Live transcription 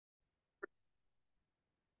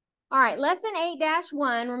All right, lesson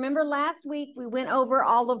 8-1. Remember last week we went over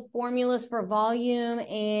all the formulas for volume,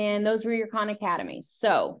 and those were your Khan Academy.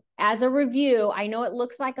 So as a review, I know it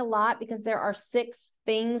looks like a lot because there are 6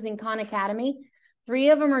 things in Khan Academy.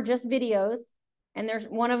 3 of them are just videos, and there's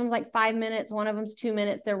one of them's like 5 minutes, one of them's 2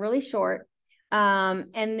 minutes. They're really short. And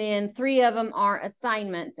then 3 of them are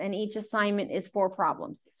assignments, and each assignment is 4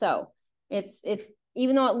 problems. So it's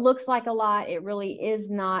even though it looks like a lot, it really is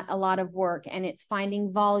not a lot of work, and it's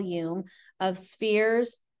finding volume of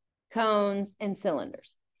spheres, cones, and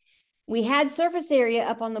cylinders. We had surface area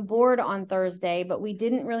up on the board on Thursday, but we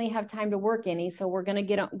didn't really have time to work any, so we're going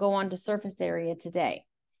to go on to surface area today.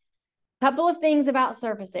 Couple of things about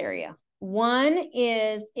surface area. One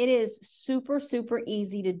is it is super, super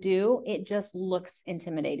easy to do. It just looks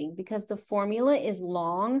intimidating because the formula is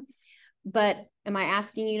long, but am I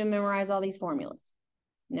asking you to memorize all these formulas?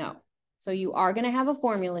 No. So you are going to have a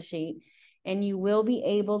formula sheet, and you will be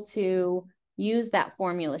able to use that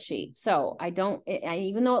formula sheet. So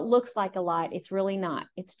even though it looks like a lot, it's really not.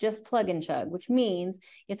 It's just plug and chug, which means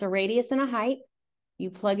it's a radius and a height. You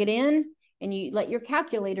plug it in and you let your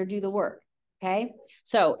calculator do the work. Okay.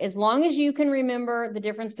 So as long as you can remember the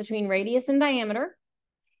difference between radius and diameter,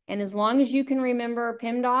 and as long as you can remember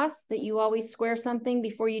PEMDAS, that you always square something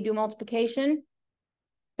before you do multiplication,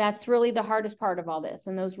 that's really the hardest part of all this.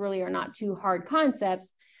 And those really are not too hard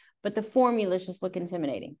concepts, but the formulas just look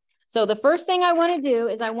intimidating. So the first thing I want to do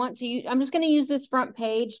is I'm just going to use this front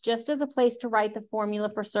page just as a place to write the formula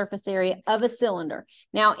for surface area of a cylinder.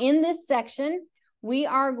 Now in this section, we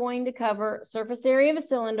are going to cover surface area of a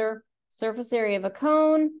cylinder, surface area of a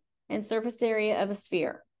cone, and surface area of a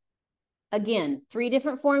sphere. Again, 3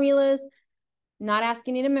 different formulas. Not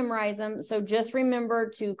asking you to memorize them. So just remember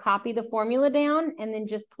to copy the formula down and then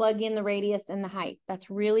just plug in the radius and the height. That's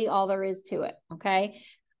really all there is to it. Okay.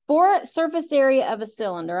 For surface area of a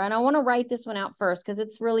cylinder, and I want to write this one out first because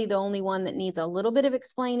it's really the only one that needs a little bit of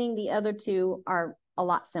explaining. The other 2 are a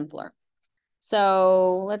lot simpler.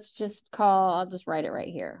 So I'll just write it right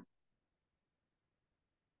here.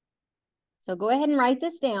 So go ahead and write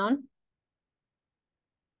this down.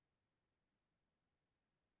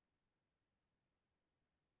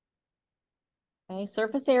 Okay,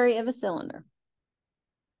 surface area of a cylinder.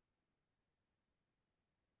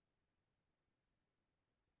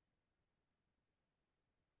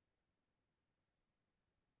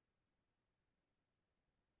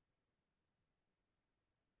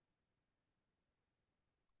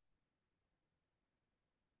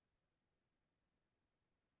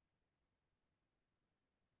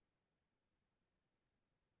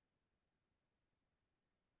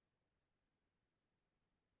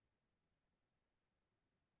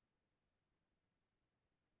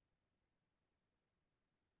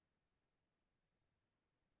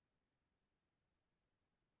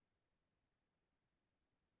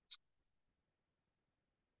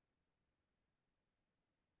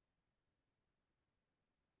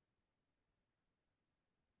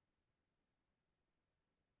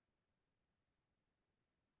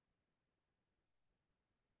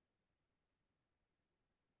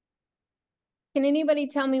 Can anybody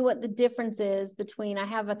tell me what the difference is between, I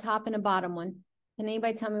have a top and a bottom one. Can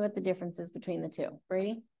anybody tell me what the difference is between the 2?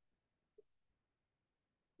 Brady?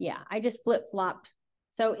 Yeah, I just flip-flopped.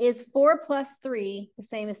 So is 4 plus 3 the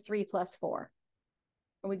same as 3 plus 4?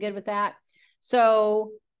 Are we good with that?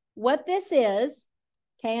 So what this is,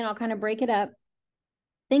 okay, and I'll kind of break it up.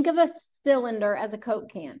 Think of a cylinder as a Coke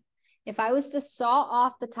can. If I was to saw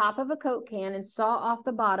off the top of a Coke can and saw off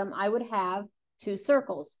the bottom, I would have 2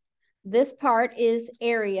 circles. This part is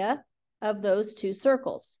area of those 2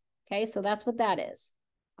 circles. Okay, so that's what that is.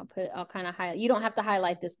 I'll kind of highlight. You don't have to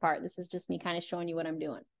highlight this part. This is just me kind of showing you what I'm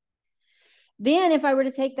doing. Then if I were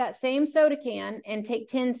to take that same soda can and take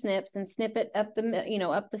 10 snips and snip it up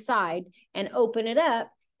the side and open it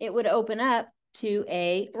up, it would open up to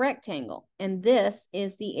a rectangle. And this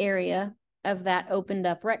is the area of that opened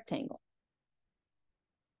up rectangle.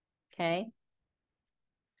 Okay.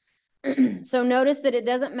 So notice that it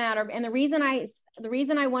doesn't matter. And the reason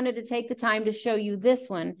I wanted to take the time to show you this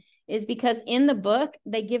one is because in the book,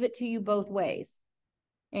 they give it to you both ways.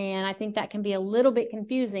 And I think that can be a little bit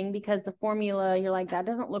confusing because the formula, you're like, that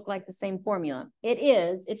doesn't look like the same formula. It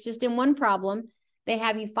is. It's just in one problem, they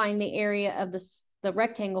have you find the area of the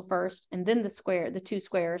rectangle first, and then the 2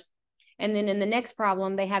 squares. And then in the next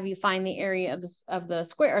problem, they have you find the area of the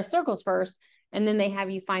square or circles first, and then they have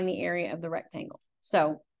you find the area of the rectangle.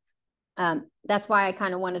 So that's why I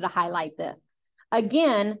kind of wanted to highlight this.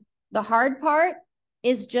 Again, the hard part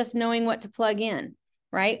is just knowing what to plug in,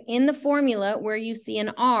 right? In the formula where you see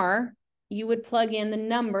an R, you would plug in the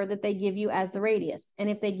number that they give you as the radius. And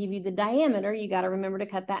if they give you the diameter, you got to remember to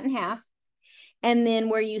cut that in half. And then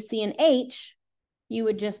where you see an H, you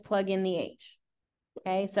would just plug in the H.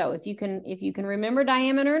 Okay, so if you can remember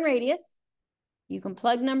diameter and radius, you can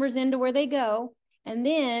plug numbers into where they go. And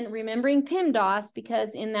then remembering PEMDAS,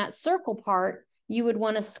 because in that circle part, you would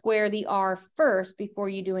want to square the R first before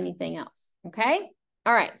you do anything else. Okay?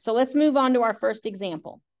 All right, so let's move on to our first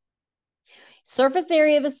example. Surface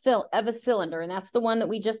area of a cylinder, and that's the one that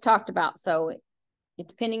we just talked about. So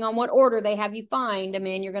depending on what order they have you find, I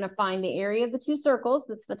mean, you're going to find the area of the two circles,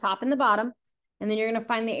 that's the top and the bottom, and then you're going to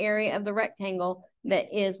find the area of the rectangle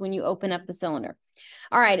that is when you open up the cylinder.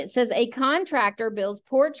 All right, it says a contractor builds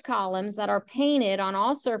porch columns that are painted on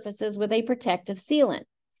all surfaces with a protective sealant.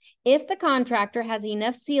 If the contractor has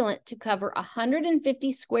enough sealant to cover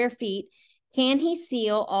 150 square feet, can he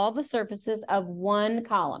seal all the surfaces of one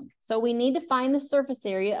column? So we need to find the surface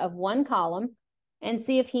area of one column and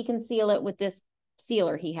see if he can seal it with this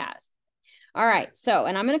sealer he has. All right, so,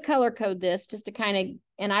 and I'm going to color code this just to kind of,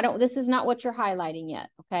 and this is not what you're highlighting yet,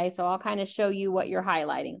 okay? So I'll kind of show you what you're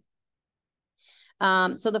highlighting.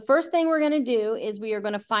 So the first thing we're going to do is we are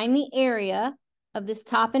going to find the area of this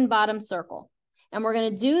top and bottom circle. And we're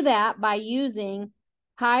going to do that by using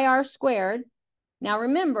pi r squared. Now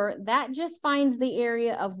remember, that just finds the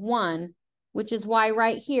area of 1, which is why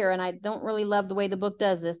right here, and I don't really love the way the book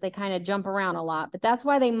does this, they kind of jump around a lot, but that's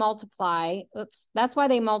why they multiply, that's why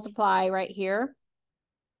they multiply right here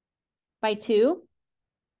by 2,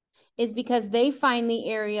 is because they find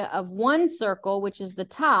the area of one circle, which is the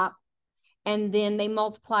top, and then they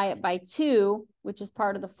multiply it by 2, which is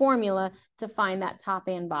part of the formula, to find that top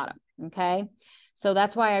and bottom, okay? So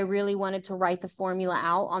that's why I really wanted to write the formula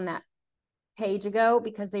out on that page ago,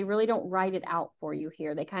 because they really don't write it out for you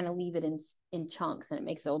here. They kind of leave it in chunks, and it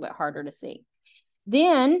makes it a little bit harder to see.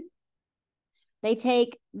 Then they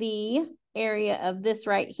take the area of this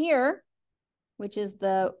right here, which is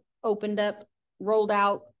the opened up, rolled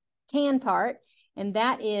out can part, and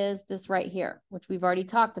that is this right here, which we've already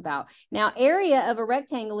talked about. Now, area of a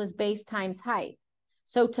rectangle is base times height.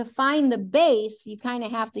 So to find the base, you kind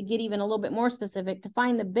of have to get even a little bit more specific. To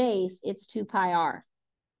find the base, it's 2 pi r.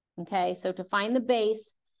 Okay, so to find the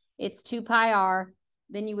base, it's 2 pi r.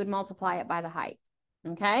 Then you would multiply it by the height.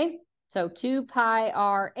 Okay, so 2 pi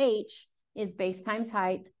r h is base times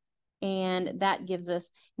height, and that gives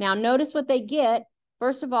us, now notice what they get.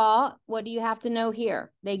 First of all, what do you have to know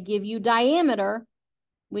here? They give you diameter,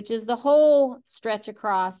 which is the whole stretch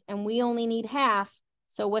across, and we only need half.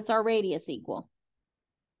 So what's our radius equal?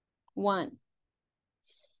 1.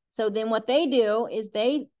 So then what they do is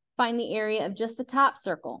they find the area of just the top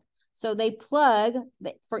circle. So they plug,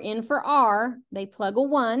 in for r, they plug a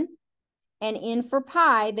 1, and in for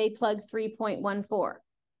pi, they plug 3.14.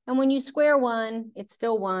 And when you square 1, it's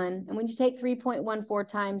still 1. And when you take 3.14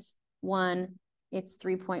 times 1, it's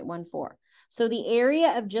 3.14. So the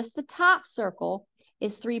area of just the top circle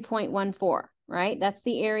is 3.14, right? That's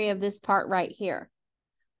the area of this part right here.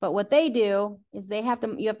 But what they do is you have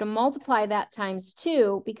to multiply that times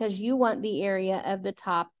 2, because you want the area of the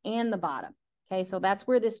top and the bottom. Okay, so that's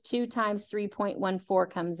where this 2 times 3.14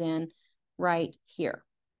 comes in right here.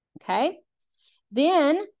 Okay,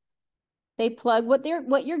 then they plug what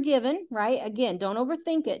you're given, right? Again, don't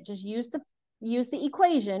overthink it. Just use the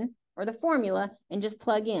equation or the formula and just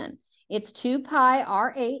plug in. It's 2 pi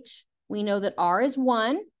RH. We know that R is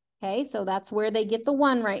 1. Okay, so that's where they get the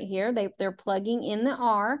 1 right here. They're plugging in the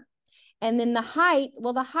R. And then the height,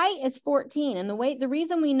 well, the height is 14. And the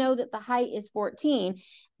reason we know that the height is 14,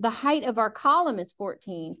 the height of our column is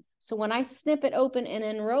 14. So when I snip it open and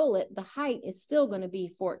unroll it, the height is still going to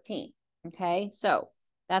be 14. Okay, so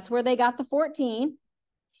that's where they got the 14.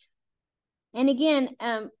 And again,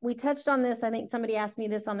 we touched on this. I think somebody asked me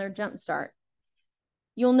this on their jump start.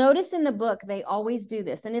 You'll notice in the book, they always do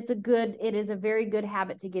this. And it is a very good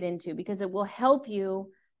habit to get into, because it will help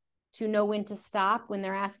you to know when to stop when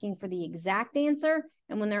they're asking for the exact answer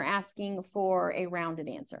and when they're asking for a rounded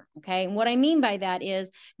answer. Okay. And what I mean by that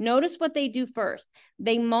is, notice what they do first.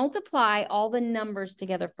 They multiply all the numbers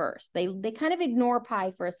together first. They kind of ignore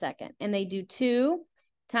pi for a second, and they do 2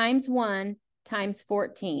 times 1 times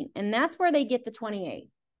 14. And that's where they get the 28.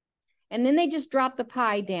 And then they just drop the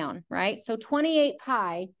pi down, right? So 28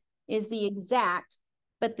 pi is the exact,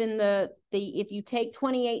 but then if you take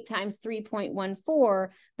 28 times 3.14,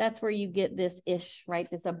 that's where you get this ish, right?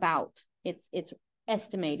 This about. It's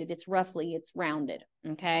estimated, it's rounded,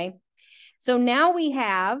 okay? So now we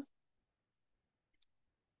have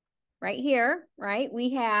right here, right?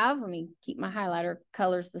 We have, let me keep my highlighter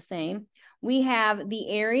colors the same. We have the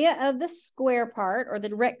area of the square part or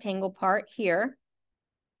the rectangle part here.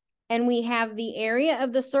 And we have the area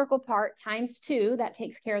of the circle part times 2. That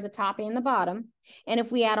takes care of the top and the bottom. And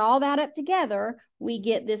if we add all that up together, we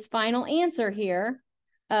get this final answer here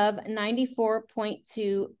of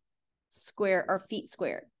 94.2 square or feet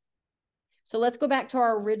squared. So let's go back to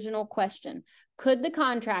our original question. Could the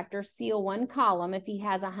contractor seal one column if he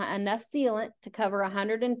has enough sealant to cover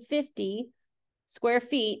 150 square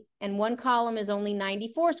feet and one column is only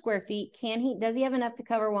 94 square feet? Does he have enough to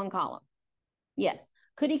cover one column? Yes.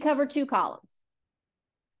 Could he cover 2 columns?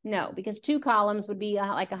 No, because 2 columns would be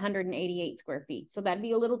like 188 square feet. So that'd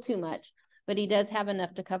be a little too much, but he does have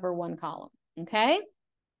enough to cover 1 column. Okay.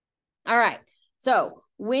 All right. So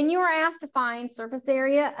when you are asked to find surface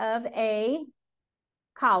area of a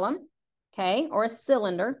column, okay, or a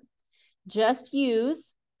cylinder, just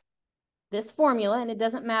use this formula. And it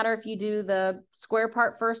doesn't matter if you do the square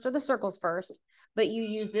part first or the circles first, but you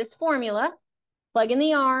use this formula, plug in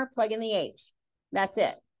the R, plug in the H. That's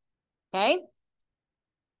it. Okay.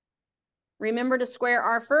 Remember to square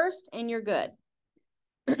R first and you're good.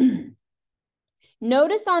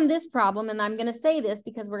 Notice on this problem, and I'm going to say this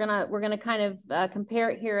because we're going to kind of compare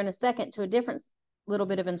it here in a second to a different little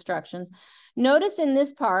bit of instructions. Notice in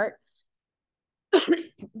this part,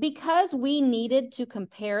 because we needed to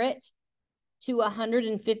compare it to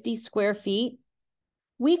 150 square feet,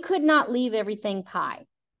 we could not leave everything pi. Does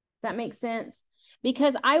that make sense?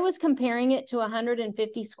 Because I was comparing it to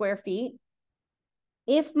 150 square feet.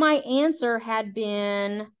 If my answer had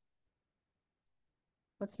been,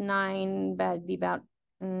 what's 9? That'd be about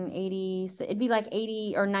 80. So it'd be like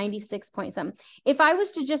 80 or 96 point something. If I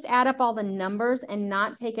was to just add up all the numbers and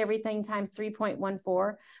not take everything times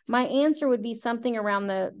 3.14, my answer would be something around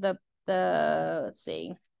the let's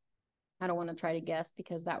see. I don't want to try to guess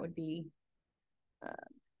because that would be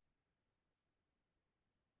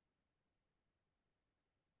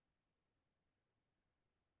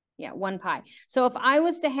yeah, 1 pi. So if I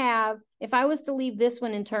was to leave this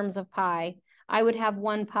one in terms of pi, I would have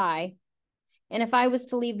 1 pi. And if I was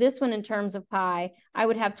to leave this one in terms of pi, I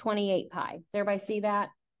would have 28 pi. Does everybody see that?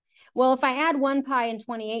 Well, if I add 1 pi and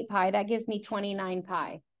 28 pi, that gives me 29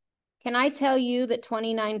 pi. Can I tell you that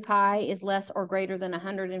 29 pi is less or greater than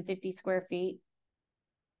 150 square feet?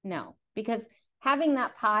 No, because having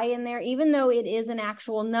that pi in there, even though it is an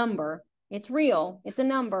actual number, it's real, it's a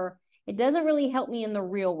number, it doesn't really help me in the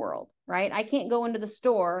real world, right? I can't go into the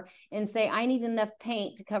store and say, I need enough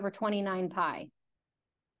paint to cover 29 pi.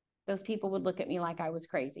 Those people would look at me like I was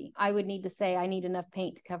crazy. I would need to say, I need enough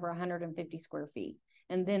paint to cover 150 square feet.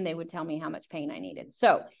 And then they would tell me how much paint I needed.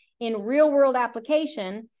 So in real world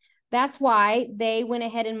application, that's why they went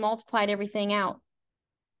ahead and multiplied everything out.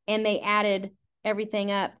 And they added everything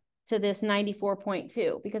up to this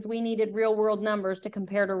 94.2 because we needed real world numbers to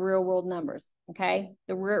compare to real world numbers. Okay.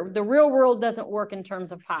 The real world doesn't work in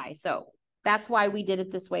terms of pi. So that's why we did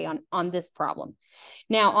it this way on this problem.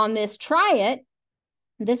 Now on this try it,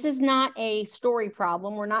 this is not a story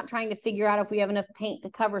problem. We're not trying to figure out if we have enough paint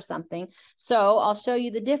to cover something. So I'll show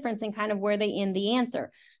you the difference and kind of where they end the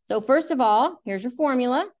answer. So first of all, here's your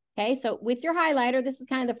formula. Okay. So with your highlighter, this is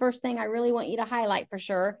kind of the first thing I really want you to highlight for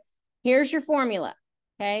sure. Here's your formula.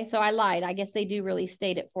 Okay, so I lied. I guess they do really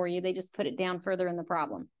state it for you. They just put it down further in the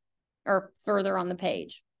problem or further on the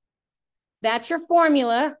page. That's your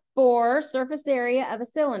formula for surface area of a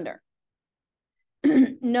cylinder.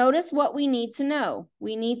 Notice what we need to know.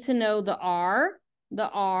 We need to know the R,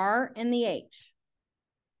 and the H.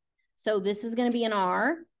 So this is going to be an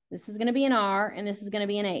R, this is going to be an R, and this is going to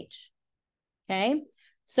be an H. Okay.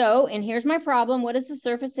 So, and here's my problem. What is the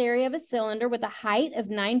surface area of a cylinder with a height of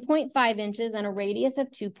 9.5 inches and a radius of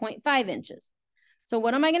 2.5 inches? So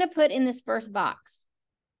what am I going to put in this first box?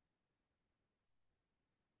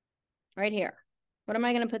 Right here. What am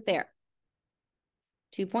I going to put there?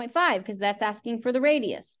 2.5, because that's asking for the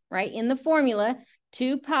radius, right? In the formula,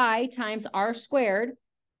 2 pi times R squared,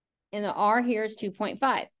 and the R here is 2.5.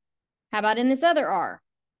 How about in this other R?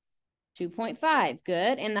 2.5,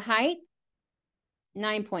 good. And the height?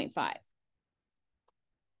 9.5.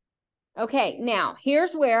 Okay, now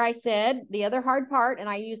here's where I said the other hard part, and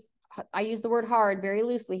I use the word hard very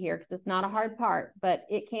loosely here because it's not a hard part, but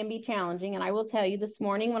it can be challenging. And I will tell you this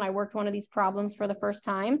morning when I worked one of these problems for the first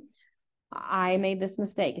time, I made this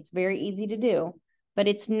mistake. It's very easy to do, but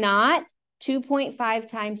it's not 2.5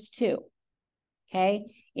 times 2. Okay,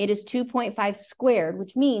 it is 2.5 squared,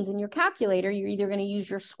 which means in your calculator, you're either going to use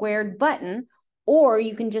your squared button or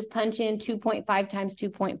you can just punch in 2.5 times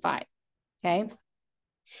 2.5, okay?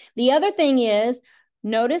 The other thing is,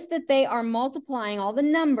 notice that they are multiplying all the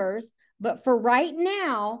numbers But for right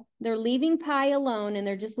now, they're leaving pi alone and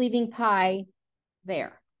they're just leaving pi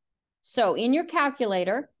there. So in your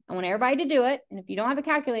calculator, I want everybody to do it. And if you don't have a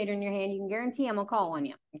calculator in your hand, you can guarantee I'm going to call on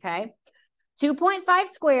you. Okay. 2.5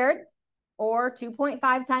 squared, or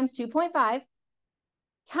 2.5 times 2.5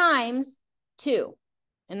 times 2.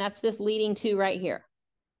 And that's this leading 2 right here.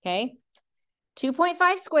 Okay.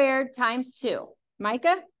 2.5 squared times 2.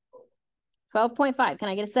 Micah? 12.5. Can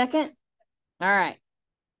I get a second? All right.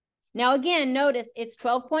 Now, again, notice it's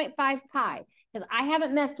 12.5 pi because I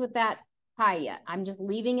haven't messed with that pi yet. I'm just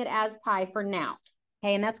leaving it as pi for now.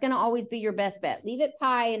 Okay, and that's going to always be your best bet. Leave it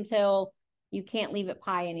pi until you can't leave it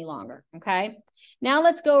pi any longer. Okay, now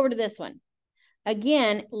let's go over to this one.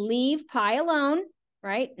 Again, leave pi alone,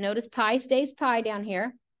 right? Notice pi stays pi down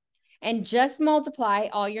here. And just multiply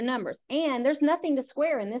all your numbers. And there's nothing to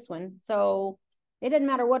square in this one, so it doesn't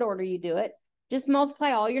matter what order you do it. Just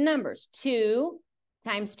multiply all your numbers. 2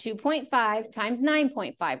 times 2.5 times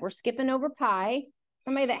 9.5. We're skipping over pi.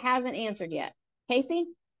 Somebody that hasn't answered yet. Casey?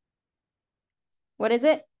 What is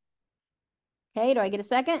it? Okay, do I get a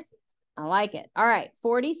second? I like it. All right,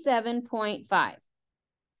 47.5.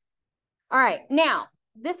 All right, now,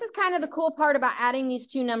 this is kind of the cool part about adding these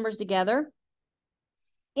two numbers together.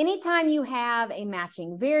 Anytime you have a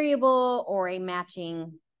matching variable or a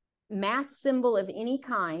matching math symbol of any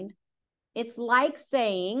kind, it's like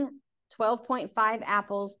saying 12.5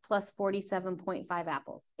 apples plus 47.5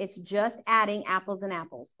 apples. It's just adding apples and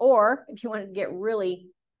apples. Or if you want to get really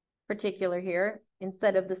particular here,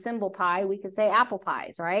 instead of the symbol pi, we could say apple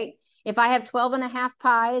pies, right? If I have 12.5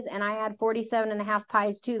 pies and I add 47.5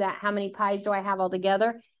 pies to that, how many pies do I have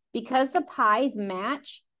altogether? Because the pies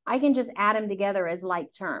match, I can just add them together as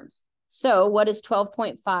like terms. So what is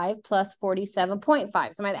 12.5 plus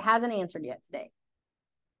 47.5? Somebody that hasn't answered yet today.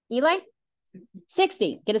 Eli?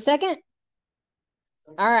 60. Get a second?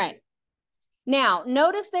 All right. Now,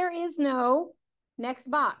 notice there is no next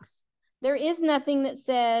box. There is nothing that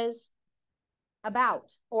says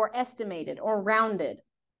about or estimated or rounded,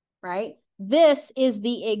 right? This is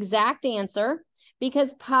the exact answer.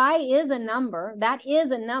 Because pi is a number, that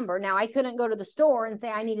is a number. Now, I couldn't go to the store and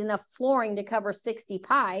say I need enough flooring to cover 60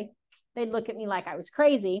 pi. They'd look at me like I was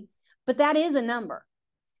crazy, but that is a number.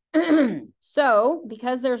 So,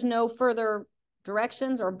 because there's no further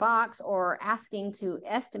directions or box or asking to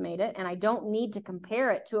estimate it, and I don't need to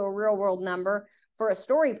compare it to a real world number for a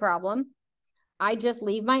story problem, I just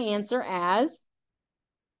leave my answer as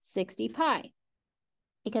 60 pi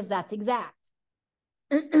because that's exact.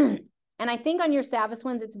 And I think on your Savas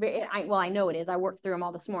ones, it's very, well, I know it is. I worked through them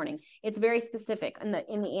all this morning. It's very specific. In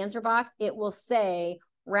the answer box, it will say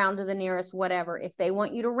round to the nearest whatever. If they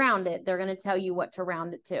want you to round it, they're going to tell you what to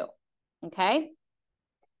round it to. Okay?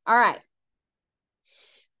 All right.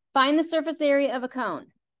 Find the surface area of a cone.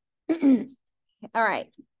 All right.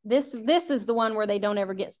 This is the one where they don't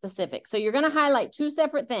ever get specific. So you're going to highlight two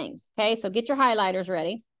separate things. Okay? So get your highlighters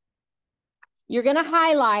ready. You're going to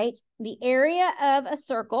highlight the area of a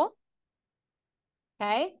circle.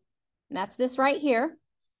 Okay, and that's this right here.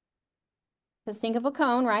 Because think of a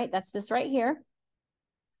cone, right? That's this right here.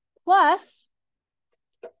 Plus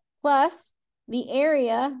the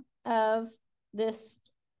area of this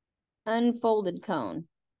unfolded cone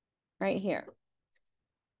right here.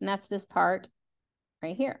 And that's this part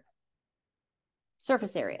right here.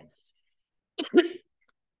 Surface area.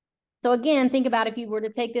 So again, think about if you were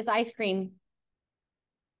to take this ice cream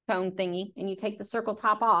cone thingy and you take the circle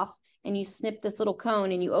top off, and you snip this little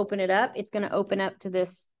cone and you open it up, it's going to open up to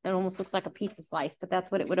this. It almost looks like a pizza slice, but that's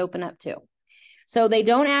what it would open up to. So they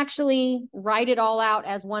don't actually write it all out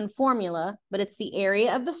as one formula, but it's the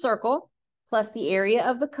area of the circle plus the area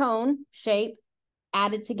of the cone shape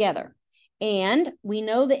added together. And we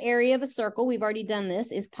know the area of a circle, we've already done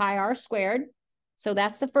this, is pi r squared. So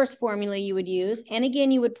that's the first formula you would use. And again,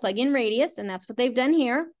 you would plug in radius, and that's what they've done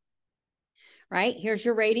here. Right? Here's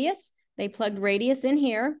your radius. They plugged radius in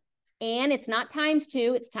here. And it's not times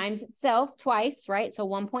 2, it's times itself twice, right? So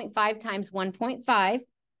 1.5 times 1.5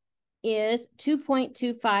 is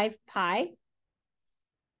 2.25 pi.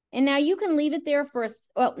 And now you can leave it there for a,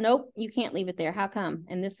 well, nope, you can't leave it there. How come?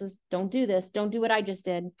 And this is, don't do this. Don't do what I just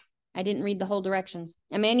did. I didn't read the whole directions.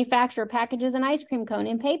 A manufacturer packages an ice cream cone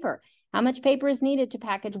in paper. How much paper is needed to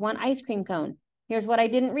package one ice cream cone? Here's what I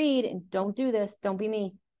didn't read. And don't do this. Don't be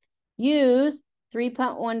me. Use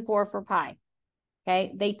 3.14 for pi.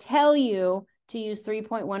 Okay, they tell you to use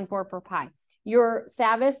 3.14 per pi. Your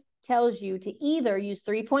Savas tells you to either use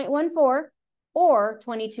 3.14 or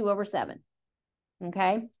 22/7.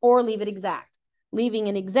 Okay, or leave it exact. Leaving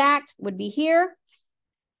it exact would be here,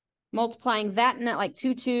 multiplying that like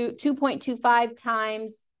 2.25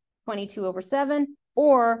 times 22 over 7,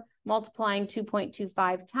 or multiplying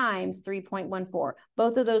 2.25 times 3.14.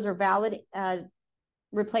 Both of those are valid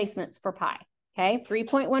replacements for pi. Okay,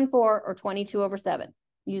 3.14 or 22 over 7.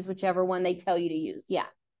 Use whichever one they tell you to use. Yeah.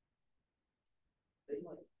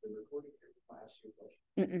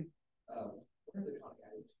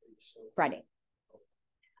 Friday.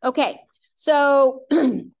 Okay, so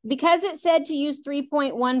because it said to use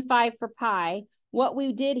 3.15 for pi, what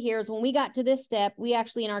we did here is when we got to this step, we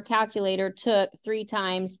actually in our calculator took 3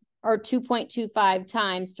 times or 2.25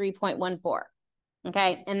 times 3.14.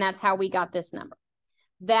 Okay, and that's how we got this number.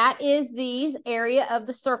 That is the area of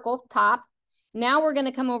the circle top. Now we're going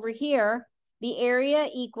to come over here. The area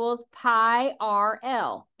equals pi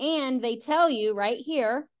RL. And they tell you right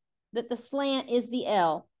here that the slant is the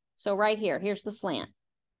L. So right here, here's the slant.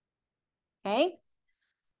 Okay.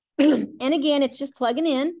 And again, it's just plugging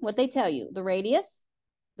in what they tell you. The radius,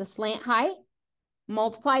 the slant height,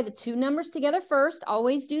 multiply the two numbers together first.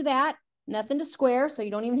 Always do that. Nothing to square, so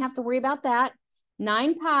you don't even have to worry about that.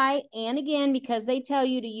 9 pi, and again, because they tell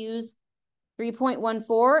you to use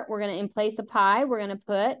 3.14, we're going to, in place of pi, we're going to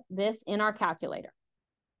put this in our calculator.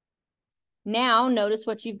 Now, notice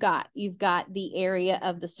what you've got. You've got the area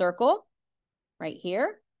of the circle right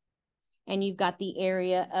here, and you've got the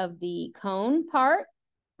area of the cone part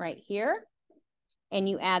right here, and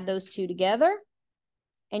you add those two together,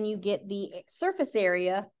 and you get the surface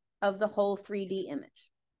area of the whole 3D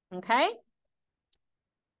image, okay?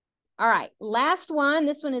 All right, last one.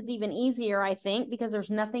 This one is even easier, I think, because there's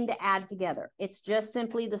nothing to add together. It's just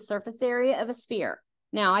simply the surface area of a sphere.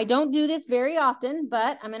 Now, I don't do this very often,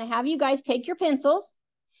 but I'm going to have you guys take your pencils,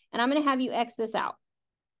 and I'm going to have you X this out,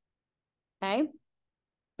 okay?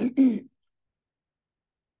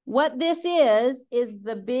 What this is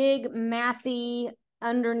the big mathy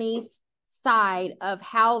underneath side of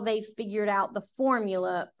how they figured out the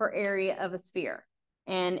formula for area of a sphere.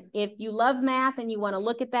 And if you love math and you want to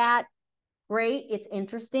look at that, great, it's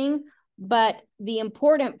interesting. But the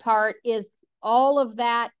important part is all of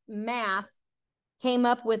that math came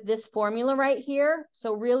up with this formula right here.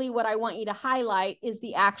 So really what I want you to highlight is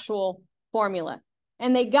the actual formula.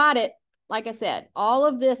 And they got it, like I said, all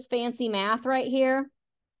of this fancy math right here,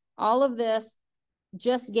 all of this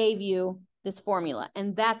just gave you this formula.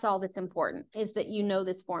 And that's all that's important, is that you know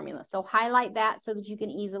this formula. So highlight that so that you can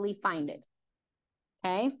easily find it.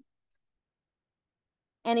 Okay.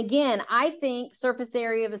 And again, I think surface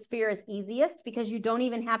area of a sphere is easiest because you don't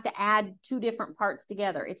even have to add two different parts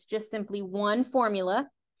together. It's just simply one formula,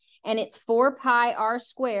 and it's 4 pi r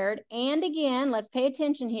squared. And again, let's pay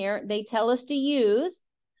attention here. They tell us to use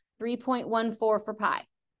 3.14 for pi.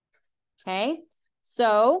 Okay.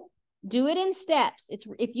 So do it in steps.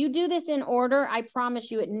 If you do this in order, I promise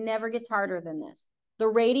you it never gets harder than this. The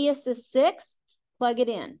radius is 6. Plug it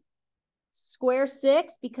in. Square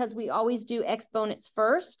 6, because we always do exponents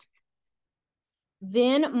first.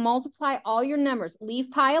 Then multiply all your numbers.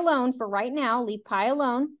 Leave pi alone for right now. Leave pi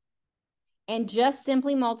alone. And just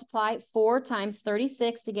simply multiply 4 times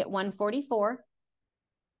 36 to get 144.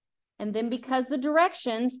 And then because the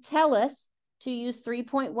directions tell us to use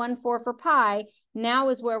 3.14 for pi, now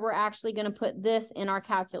is where we're actually going to put this in our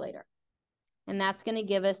calculator. And that's going to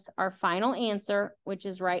give us our final answer, which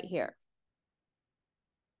is right here.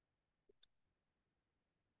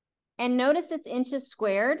 And notice it's inches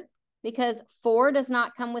squared because 4 does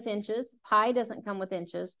not come with inches. Pi doesn't come with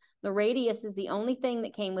inches. The radius is the only thing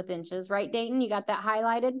that came with inches. Right, Dayton? You got that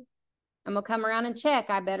highlighted? I'm going to come around and check.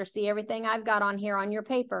 I better see everything I've got on here on your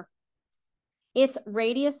paper. It's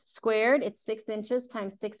radius squared. It's 6 inches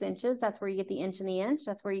times 6 inches. That's where you get the inch and the inch.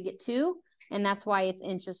 That's where you get 2. And that's why it's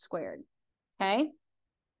inches squared. Okay?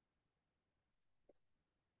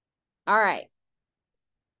 All right.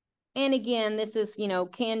 And again, this is,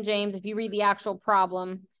 can James, if you read the actual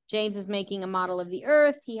problem, James is making a model of the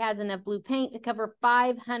Earth. He has enough blue paint to cover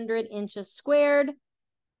 500 inches squared.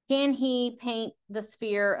 Can he paint the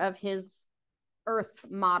sphere of his Earth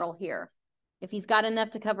model here? If he's got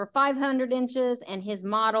enough to cover 500 inches and his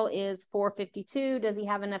model is 452, does he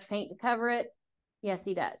have enough paint to cover it? Yes,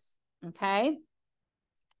 he does. Okay.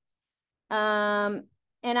 And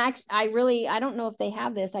I don't know if they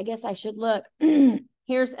have this. I guess I should look.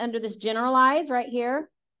 Here's under this generalize right here.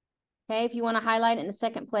 Okay, if you want to highlight it in the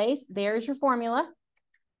second place, there's your formula.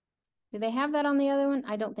 Do they have that on the other one?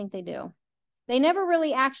 I don't think they do. They never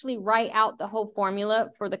really actually write out the whole formula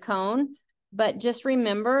for the cone, but just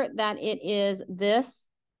remember that it is this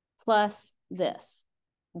plus this.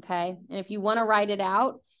 Okay, and if you want to write it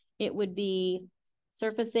out, it would be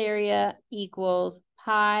surface area equals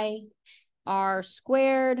pi r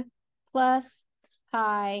squared plus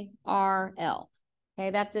pi RL. Okay,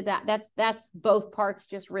 that's it. That's both parts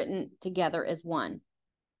just written together as one.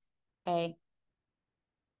 Okay.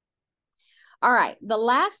 All right. The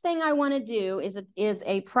last thing I want to do is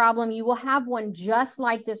a problem. You will have one just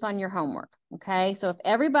like this on your homework. Okay. So if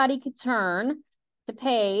everybody could turn to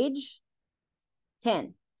page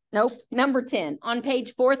 10. Nope, number 10 on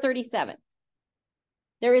page 437.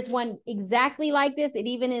 There is one exactly like this. It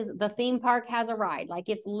even is the theme park has a ride. Like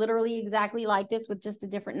it's literally exactly like this with just a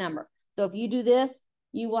different number. So if you do this,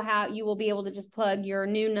 you will be able to just plug your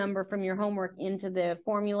new number from your homework into the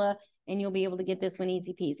formula and you'll be able to get this one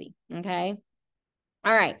easy peasy. Okay.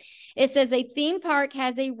 All right. It says a theme park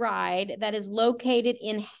has a ride that is located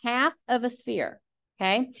in half of a sphere.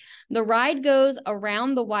 Okay. The ride goes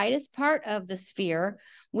around the widest part of the sphere,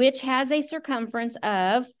 which has a circumference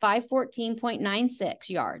of 514.96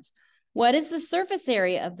 yards. What is the surface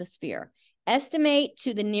area of the sphere? Estimate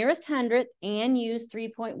to the nearest hundredth and use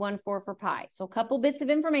 3.14 for pi. So a couple bits of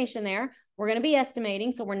information there. We're going to be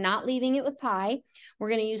estimating, so we're not leaving it with pi. We're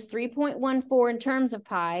going to use 3.14 in terms of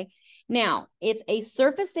pi. Now, it's a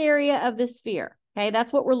surface area of the sphere. Okay,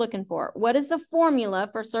 that's what we're looking for. What is the formula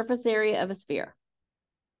for surface area of a sphere?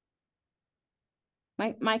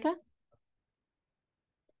 Micah?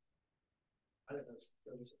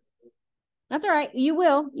 That's all right. You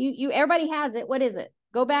will. Everybody has it. What is it?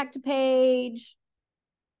 Go back to page.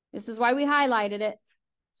 This is why we highlighted it.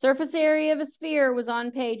 Surface area of a sphere was on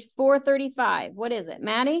page 435. What is it,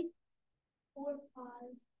 Maddie? 4 pi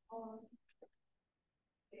r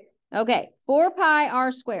squared. Okay, 4 pi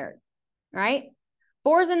r squared, right?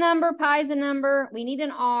 4 is a number, pi is a number. We need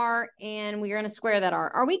an r, and we're going to square that r.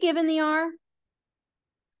 Are we given the r?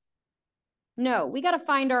 No, we got to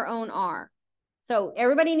find our own r. So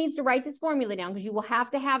everybody needs to write this formula down because you will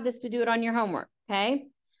have to have this to do it on your homework, okay?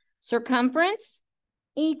 Circumference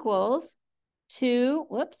equals 2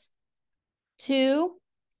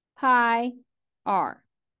 pi r.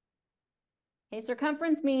 Okay,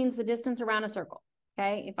 circumference means the distance around a circle,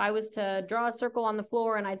 okay? If I was to draw a circle on the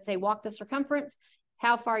floor and I'd say walk the circumference,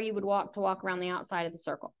 how far you would walk to walk around the outside of the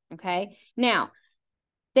circle, okay? Now,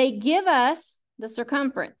 they give us the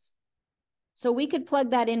circumference. So we could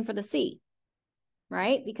plug that in for the C,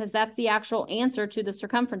 right? Because that's the actual answer to the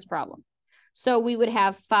circumference problem. So we would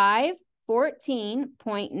have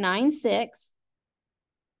 514.96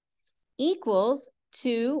 equals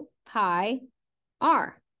 2 pi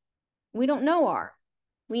r. We don't know r.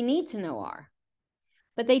 We need to know r.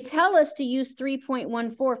 But they tell us to use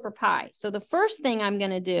 3.14 for pi. So the first thing I'm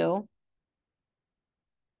going to do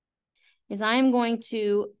is I'm going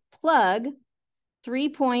to plug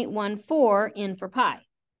 3.14 in for pi.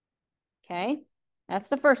 Okay? That's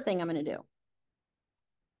the first thing I'm going to do.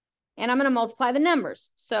 And I'm going to multiply the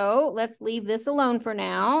numbers. So let's leave this alone for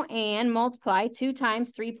now and multiply 2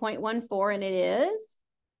 times 3.14, and it is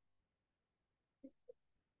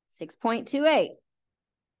 6.28.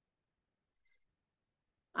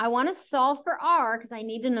 I want to solve for r because I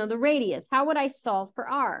need to know the radius. How would I solve for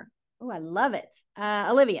r? Oh, I love it.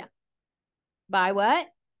 Olivia. By what?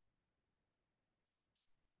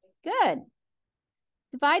 Good.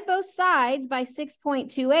 Divide both sides by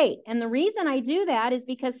 6.28. And the reason I do that is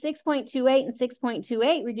because 6.28 and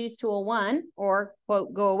 6.28 reduce to a 1, or,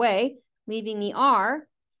 quote, go away, leaving me r.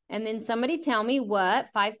 And then somebody tell me what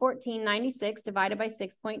 514.96 divided by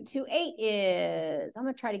 6.28 is. I'm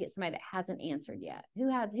going to try to get somebody that hasn't answered yet.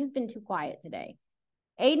 Who's been too quiet today?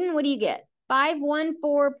 Aiden, what do you get?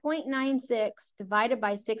 514.96 divided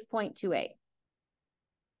by 6.28.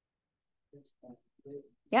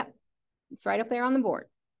 Yep. It's right up there on the board.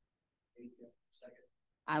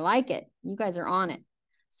 I like it. You guys are on it.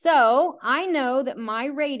 So I know that my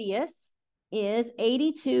radius is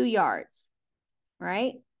 82 yards,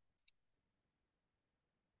 right?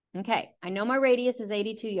 Okay, I know my radius is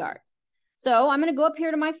 82 yards. So I'm going to go up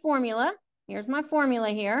here to my formula. Here's my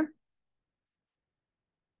formula here.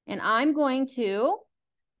 And I'm going to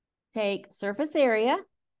take surface area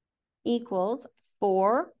equals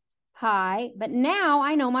 4 pi, but now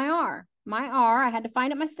I know my r. My r, I had to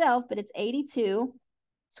find it myself, but it's 82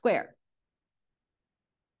 squared.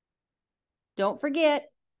 Don't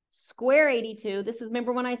forget, square 82. This is,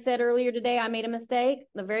 remember when I said earlier today I made a mistake?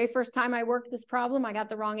 The very first time I worked this problem, I got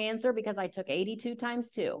the wrong answer because I took 82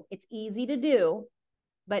 times 2. It's easy to do,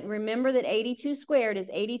 but remember that 82 squared is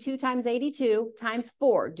 82 times 82 times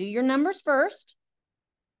 4. Do your numbers first.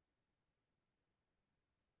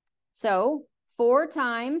 So 4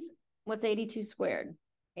 times, what's 82 squared?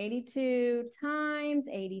 82 times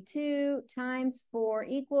 82 times 4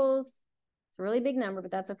 equals, it's a really big number, but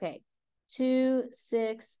that's okay.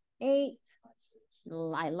 268.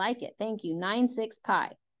 I like it. Thank you. 96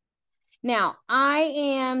 pi. Now, I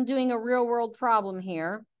am doing a real world problem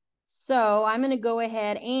here. So I'm going to go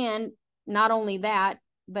ahead and not only that,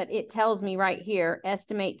 but it tells me right here,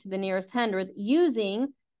 estimate to the nearest hundredth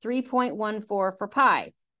using 3.14 for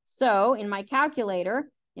pi. So in my calculator,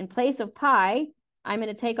 in place of pi, I'm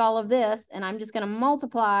going to take all of this and I'm just going to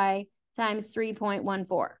multiply times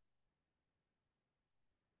 3.14.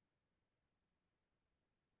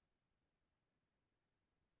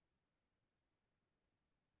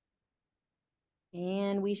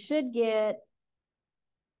 And we should get,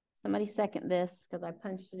 somebody second this because I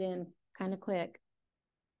punched it in kind of quick.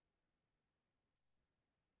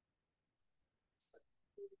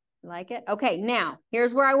 Like it? Okay, now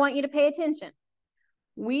here's where I want you to pay attention.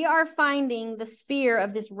 We are finding the sphere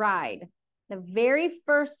of this ride. The very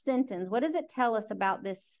first sentence, what does it tell us about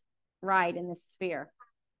this ride in this sphere?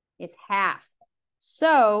 It's half.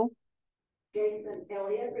 So Jason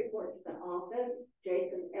Elliott reports to the office.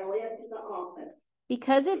 Jason Elliott to the office.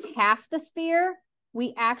 Because it's half the sphere,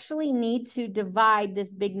 we actually need to divide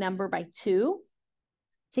this big number by 2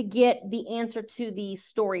 to get the answer to the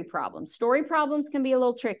story problem. Story problems can be a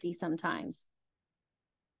little tricky sometimes.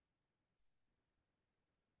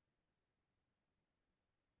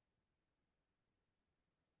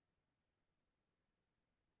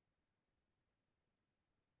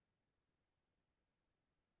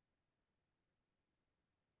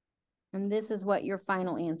 And this is what your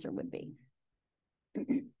final answer would be.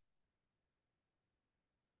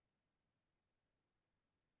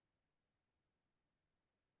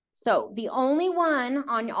 So the only one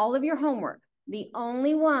on all of your homework, the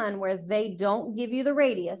only one where they don't give you the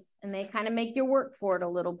radius and they kind of make you work for it a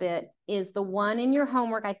little bit is the one in your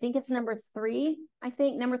homework. I think it's number 3. I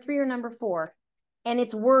think number 3 or number 4. And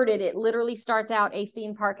it's worded, it literally starts out, a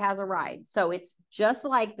theme park has a ride. So it's just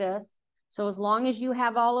like this. So as long as you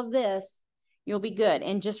have all of this, you'll be good.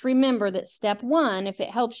 And just remember that step 1, if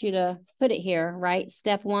it helps you to put it here, right?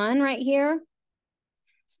 Step 1 right here.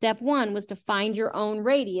 Step 1 was to find your own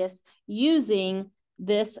radius using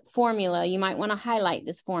this formula. You might want to highlight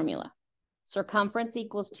this formula. Circumference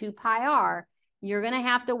equals 2 pi r. You're going to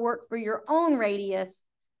have to work for your own radius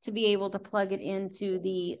to be able to plug it into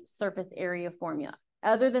the surface area formula.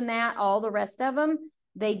 Other than that, all the rest of them,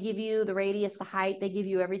 they give you the radius, the height, they give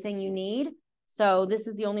you everything you need. So this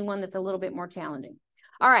is the only one that's a little bit more challenging.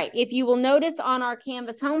 All right, if you will notice on our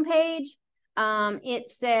Canvas homepage, it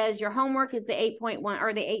says your homework is the 8.1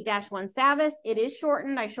 or the 8-1 Savvas. It is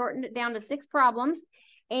shortened. I shortened it down to 6 problems.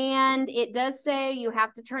 And it does say you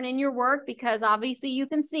have to turn in your work because obviously you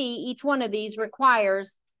can see each one of these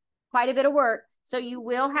requires quite a bit of work. So you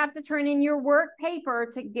will have to turn in your work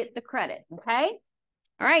paper to get the credit, okay?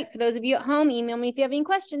 All right, for those of you at home, email me if you have any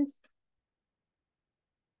questions.